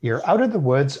You're out of the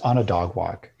woods on a dog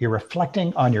walk. You're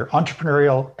reflecting on your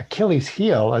entrepreneurial Achilles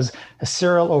heel as a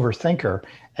serial overthinker,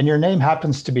 and your name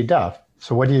happens to be Duff.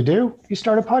 So what do? You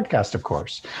start a podcast, of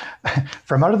course.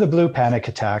 From out of the blue panic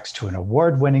attacks to an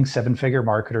award-winning seven-figure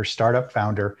marketer, startup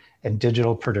founder, and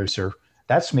digital producer,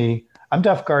 that's me. I'm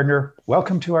Duff Gardner.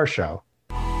 Welcome to our show.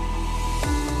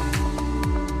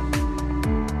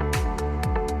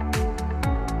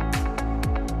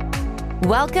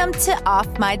 Welcome to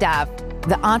Off My Duff,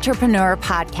 the Entrepreneur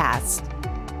Podcast.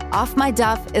 Off My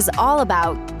Duff is all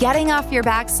about getting off your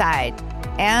backside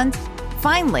and,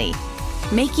 finally,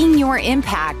 making your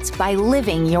impact by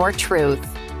living your truth.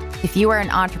 If you are an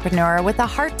entrepreneur with a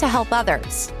heart to help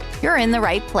others, you're in the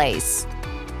right place.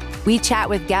 We chat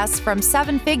with guests from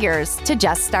seven figures to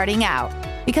just starting out,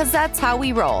 because that's how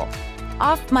we roll.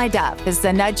 Off My Duff is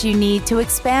the nudge you need to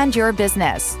expand your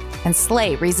business and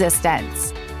slay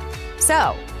resistance.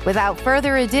 So, without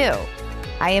further ado,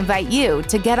 I invite you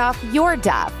to get off your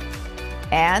duff.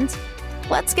 And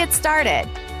let's get started.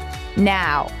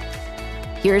 Now,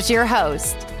 here's your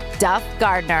host, Duff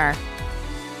Gardner.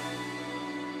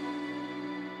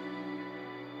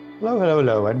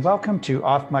 Hello, and welcome to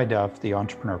Off My Duff, the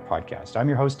Entrepreneur Podcast. I'm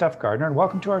your host, Duff Gardner, and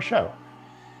welcome to our show.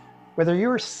 Whether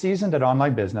you're seasoned at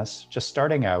online business, just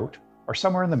starting out, or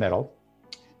somewhere in the middle,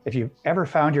 if you've ever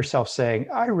found yourself saying,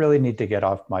 I really need to get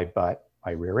off my butt,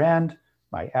 my rear end,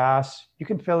 my ass, you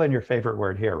can fill in your favorite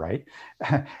word here, right?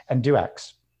 And do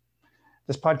X.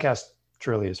 This podcast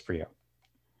truly is for you.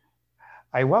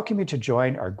 I welcome you to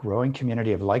join our growing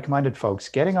community of like-minded folks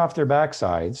getting off their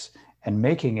backsides and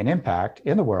making an impact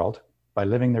in the world by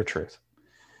living their truth.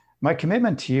 My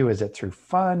commitment to you is that through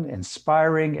fun,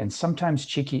 inspiring, and sometimes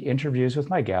cheeky interviews with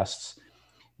my guests,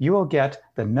 you will get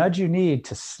the nudge you need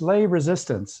to slay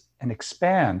resistance and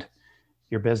expand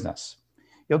your business.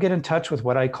 You'll get in touch with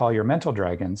what I call your mental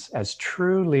dragons as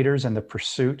true leaders in the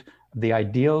pursuit of the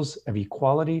ideals of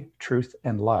equality, truth,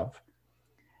 and love.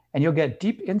 And you'll get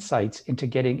deep insights into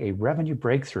getting a revenue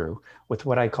breakthrough with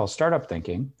what I call startup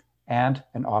thinking and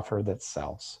an offer that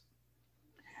sells.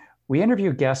 We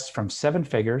interview guests from seven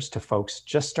figures to folks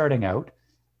just starting out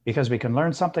because we can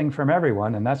learn something from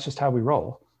everyone, and that's just how we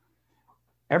roll.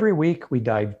 Every week, we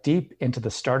dive deep into the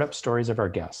startup stories of our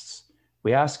guests.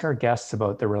 We ask our guests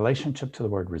about their relationship to the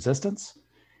word resistance,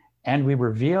 and we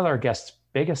reveal our guests'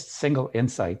 biggest single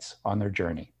insights on their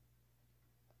journey.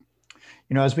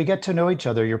 You know, as we get to know each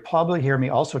other, you'll probably hear me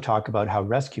also talk about how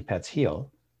rescue pets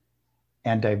heal,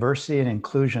 and diversity and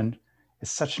inclusion is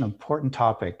such an important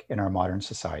topic in our modern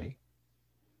society.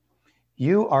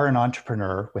 You are an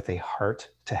entrepreneur with a heart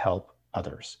to help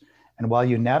others. And while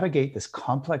you navigate this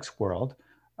complex world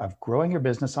of growing your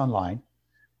business online,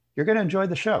 you're going to enjoy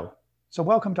the show. So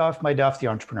welcome to Off My Duff, the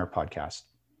Entrepreneur Podcast.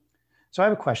 So I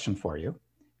have a question for you.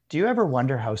 Do you ever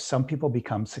wonder how some people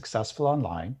become successful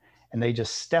online and they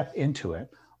just step into it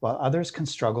while others can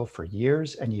struggle for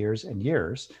years and years and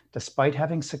years despite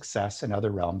having success in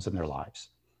other realms in their lives?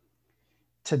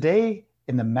 Today,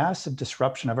 in the massive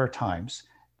disruption of our times,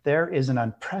 there is an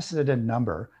unprecedented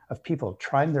number of people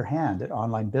trying their hand at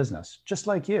online business, just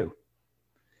like you.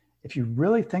 If you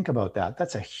really think about that,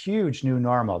 that's a huge new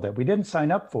normal that we didn't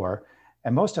sign up for,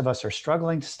 and most of us are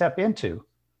struggling to step into.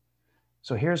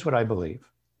 So here's what I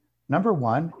believe. Number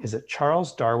one is that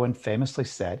Charles Darwin famously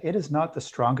said, it is not the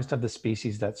strongest of the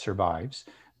species that survives,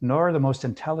 nor the most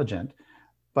intelligent,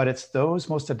 but it's those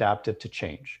most adaptive to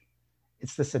change.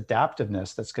 It's this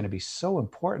adaptiveness that's going to be so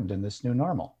important in this new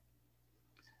normal.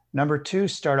 Number two,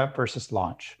 startup versus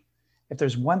launch. If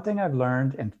there's one thing I've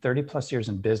learned in 30 plus years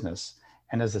in business,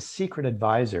 and as a secret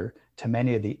advisor to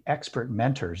many of the expert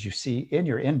mentors you see in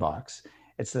your inbox,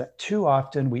 it's that too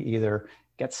often we either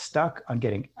get stuck on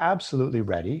getting absolutely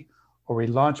ready or we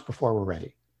launch before we're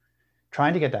ready,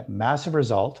 trying to get that massive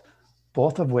result,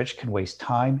 both of which can waste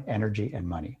time, energy, and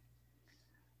money.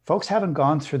 Folks haven't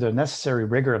gone through the necessary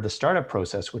rigor of the startup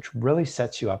process, which really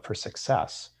sets you up for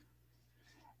success.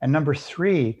 And number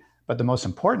three, but the most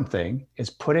important thing, is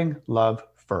putting love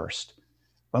first.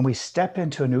 When we step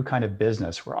into a new kind of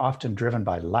business, we're often driven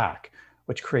by lack,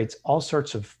 which creates all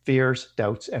sorts of fears,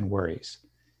 doubts, and worries.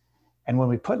 And when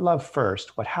we put love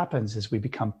first, what happens is we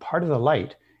become part of the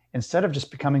light instead of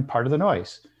just becoming part of the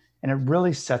noise. And it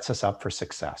really sets us up for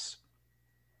success.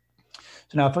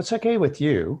 So now, if it's okay with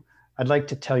you, I'd like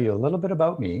to tell you a little bit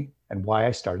about me and why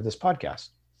I started this podcast.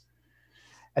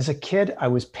 As a kid, I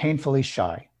was painfully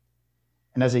shy.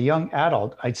 And as a young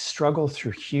adult, I'd struggle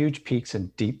through huge peaks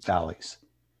and deep valleys.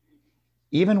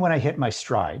 Even when I hit my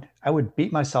stride, I would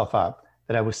beat myself up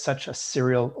that I was such a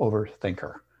serial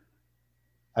overthinker.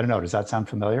 I don't know, does that sound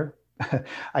familiar?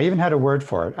 I even had a word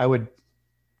for it. I would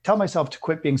tell myself to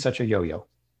quit being such a yo-yo.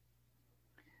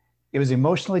 It was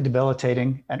emotionally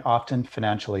debilitating and often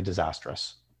financially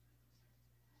disastrous.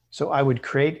 So I would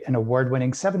create an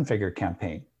award-winning 7-figure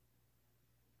campaign,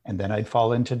 and then I'd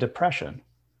fall into depression.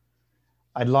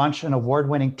 I'd launch an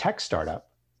award-winning tech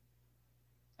startup,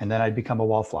 and then I'd become a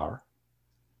wallflower.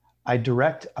 I'd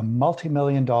direct a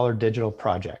multi-million-dollar digital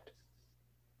project,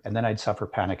 and then I'd suffer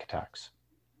panic attacks.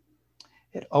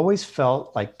 It always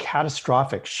felt like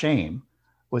catastrophic shame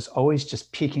was always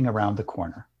just peeking around the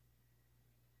corner.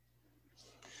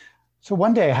 So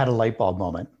one day I had a light bulb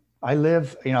moment.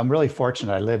 I'm really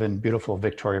fortunate. I live in beautiful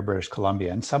Victoria, British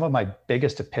Columbia, and some of my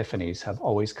biggest epiphanies have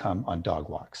always come on dog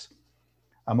walks.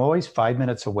 I'm always 5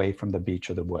 minutes away from the beach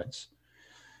or the woods.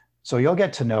 So you'll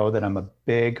get to know that I'm a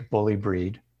big bully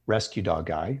breed rescue dog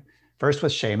guy, first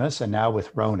with Seamus and now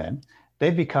with Ronan.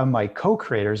 They've become my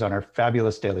co-creators on our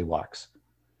fabulous daily walks.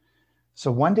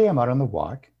 So one day I'm out on the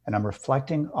walk and I'm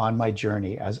reflecting on my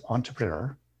journey as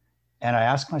entrepreneur, and I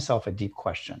ask myself a deep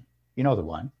question. You know the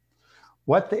one.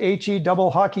 What the HE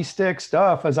double hockey stick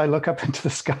stuff as I look up into the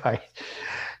sky?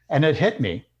 And it hit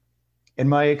me. In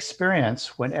my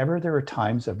experience, whenever there were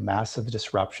times of massive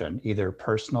disruption, either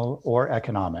personal or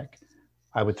economic,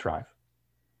 I would thrive.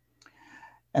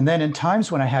 And then in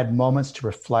times when I had moments to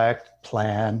reflect,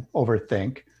 plan,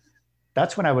 overthink,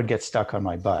 that's when I would get stuck on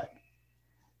my butt.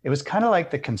 It was kind of like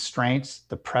the constraints,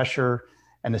 the pressure,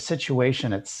 and the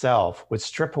situation itself would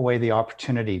strip away the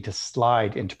opportunity to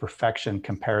slide into perfection,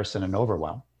 comparison, and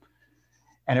overwhelm.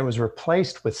 And it was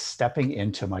replaced with stepping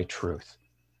into my truth.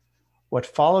 What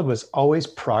followed was always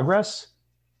progress,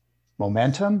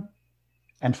 momentum,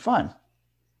 and fun.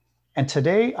 And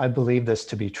today, I believe this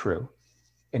to be true.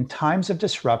 In times of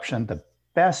disruption, the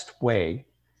best way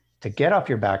to get off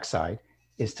your backside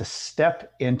is to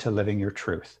step into living your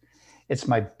truth. It's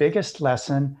my biggest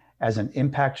lesson as an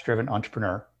impact-driven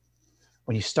entrepreneur.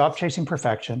 When you stop chasing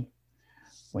perfection,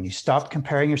 when you stop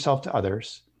comparing yourself to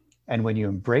others, and when you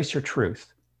embrace your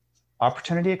truth,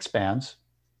 opportunity expands,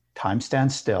 time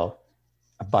stands still,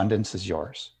 abundance is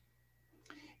yours.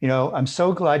 I'm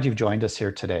so glad you've joined us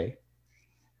here today.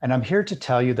 And I'm here to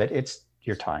tell you that it's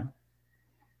your time.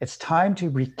 It's time to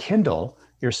rekindle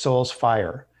your soul's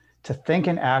fire, to think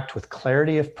and act with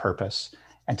clarity of purpose,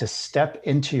 and to step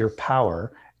into your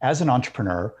power as an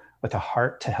entrepreneur with a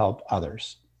heart to help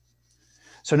others.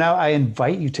 So now I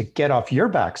invite you to get off your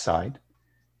backside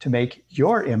to make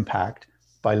your impact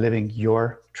by living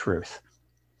your truth.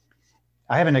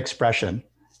 I have an expression,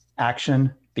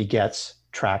 action begets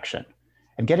traction.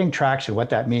 And getting traction,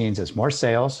 what that means is more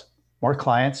sales, more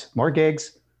clients, more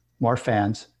gigs, more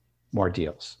fans, more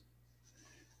deals.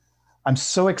 I'm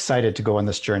so excited to go on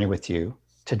this journey with you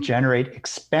to generate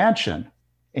expansion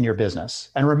in your business.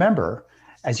 And remember,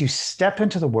 as you step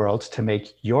into the world to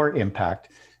make your impact,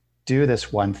 do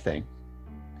this one thing.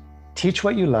 Teach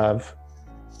what you love,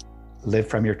 live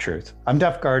from your truth. I'm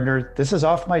Duff Gardner. This is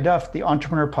Off My Duff, the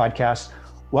Entrepreneur Podcast.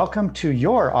 Welcome to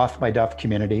your Off My Duff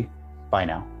community. Bye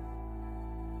now.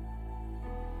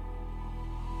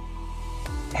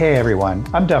 Hey everyone,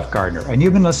 I'm Duff Gardner, and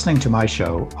you've been listening to my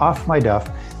show, Off My Duff,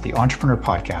 the Entrepreneur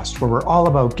Podcast, where we're all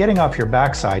about getting off your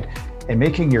backside and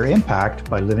making your impact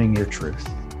by living your truth.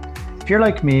 If you're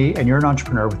like me and you're an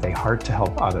entrepreneur with a heart to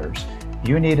help others,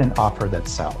 you need an offer that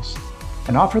sells.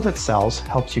 An offer that sells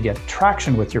helps you get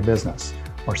traction with your business.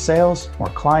 More sales, more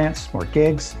clients, more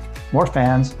gigs, more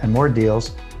fans, and more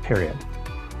deals, period.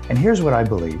 And here's what I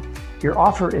believe. Your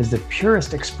offer is the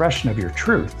purest expression of your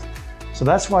truth. So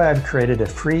that's why I've created a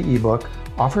free ebook,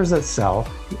 Offers That Sell,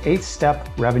 the 8-step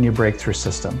revenue breakthrough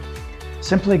system.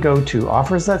 Simply go to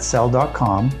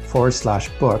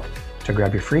offersthatsell.com/book to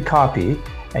grab your free copy,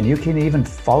 and you can even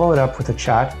follow it up with a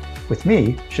chat with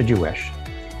me, should you wish.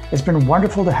 It's been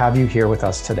wonderful to have you here with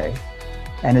us today.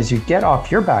 And as you get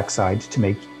off your backside to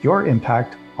make your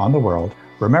impact on the world,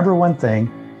 remember one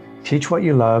thing, teach what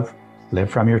you love,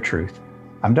 live from your truth.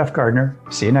 I'm Duff Gardner.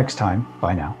 See you next time.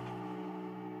 Bye now.